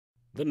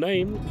The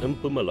name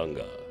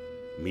Mpumalanga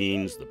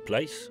means the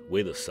place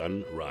where the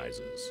sun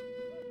rises.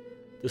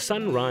 The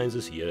sun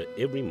rises here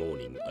every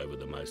morning over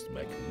the most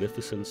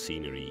magnificent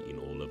scenery in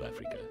all of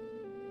Africa.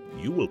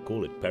 You will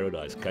call it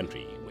paradise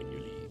country when you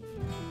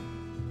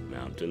leave.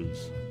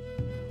 Mountains,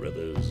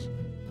 rivers,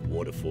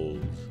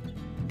 waterfalls,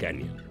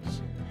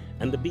 canyons,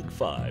 and the Big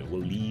Five will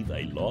leave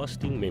a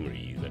lasting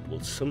memory that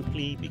will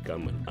simply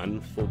become an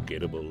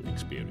unforgettable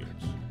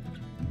experience.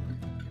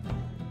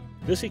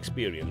 This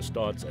experience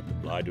starts at the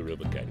Blyde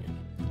River Canyon.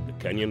 The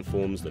canyon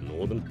forms the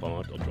northern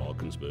part of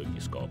Drakensberg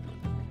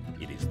escarpment.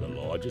 It is the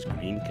largest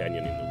green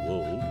canyon in the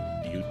world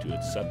due to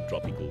its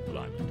subtropical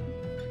climate.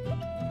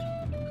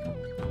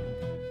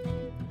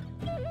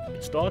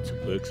 It starts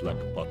at Bergslac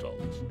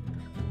potholes.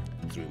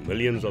 Through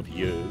millions of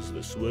years,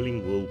 the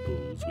swirling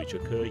whirlpools which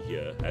occur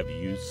here have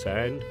used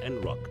sand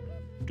and rock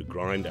to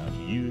grind out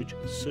huge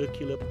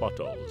circular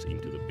potholes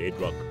into the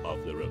bedrock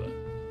of the river.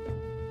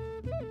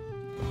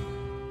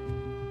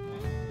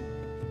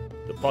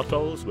 The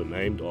potholes were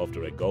named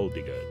after a gold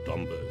digger,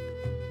 Domberg,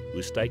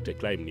 who staked a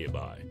claim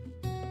nearby.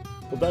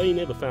 Although he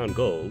never found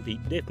gold, he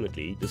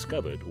definitely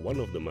discovered one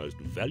of the most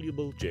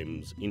valuable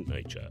gems in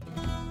nature.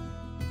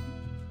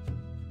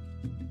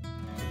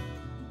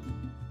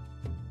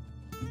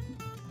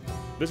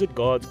 Visit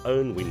God's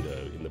own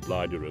window in the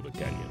Blyde River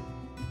Canyon.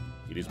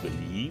 It is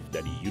believed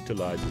that he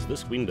utilizes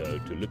this window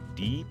to look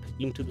deep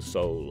into the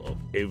soul of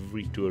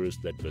every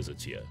tourist that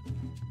visits here.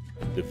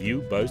 The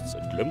view boasts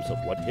a glimpse of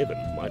what heaven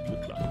might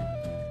look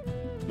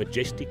like.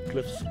 Majestic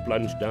cliffs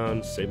plunge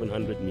down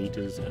 700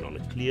 meters, and on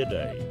a clear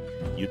day,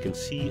 you can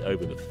see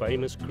over the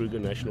famous Kruger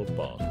National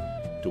Park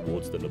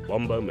towards the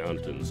Lebombo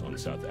Mountains on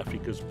South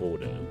Africa's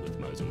border with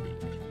Mozambique.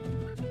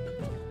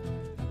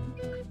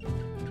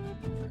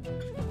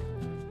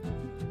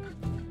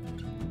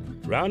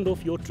 Round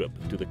off your trip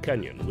to the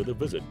canyon with a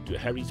visit to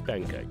Harry's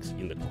Pancakes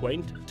in the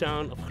quaint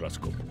town of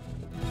Graskop.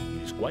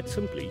 It is quite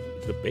simply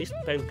the best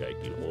pancake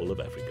in all of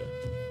Africa.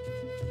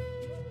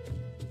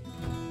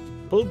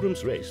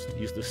 Pilgrim's Rest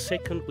is the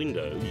second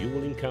window you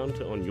will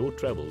encounter on your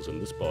travels in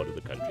this part of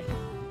the country.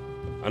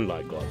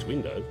 Unlike God's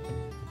window,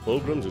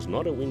 Pilgrim's is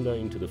not a window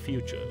into the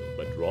future,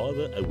 but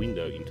rather a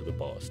window into the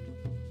past.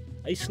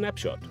 A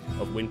snapshot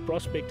of when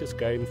prospectors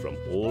came from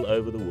all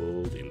over the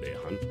world in their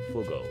hunt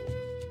for gold.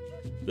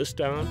 This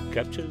town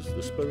captures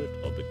the spirit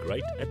of the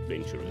great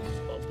adventurers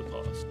of the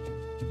past.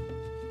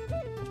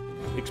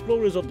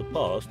 Explorers of the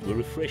past were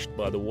refreshed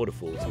by the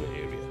waterfalls in the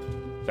area.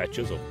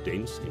 Patches of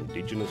dense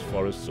indigenous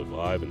forests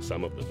survive in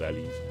some of the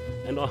valleys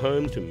and are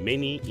home to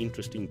many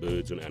interesting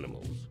birds and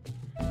animals.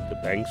 The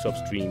banks of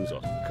streams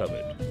are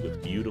covered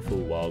with beautiful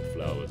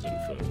wildflowers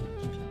and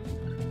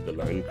ferns. The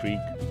Lone Creek,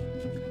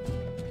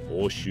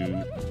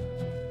 Horseshoe,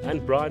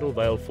 and Bridal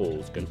Veil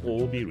Falls can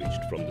all be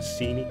reached from the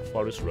scenic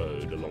forest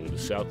road along the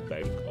south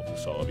bank of the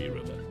Sabi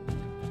River.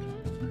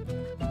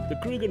 The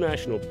Kruger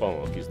National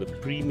Park is the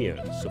premier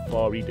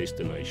safari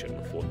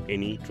destination for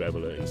any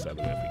traveller in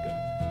southern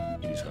Africa.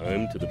 It is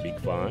home to the Big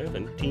Five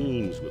and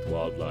teems with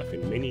wildlife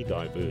in many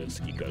diverse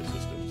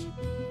ecosystems.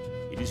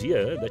 It is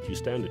here that you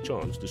stand a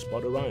chance to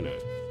spot a rhino,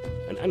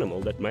 an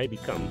animal that may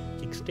become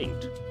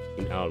extinct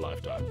in our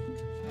lifetime.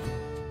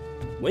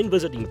 When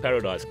visiting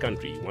Paradise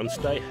Country, one's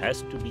stay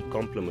has to be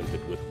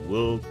complemented with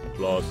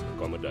world-class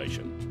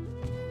accommodation.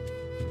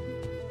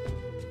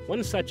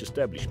 One such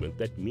establishment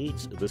that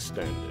meets this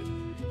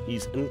standard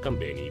is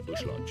Nkambeni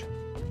Bush Lodge.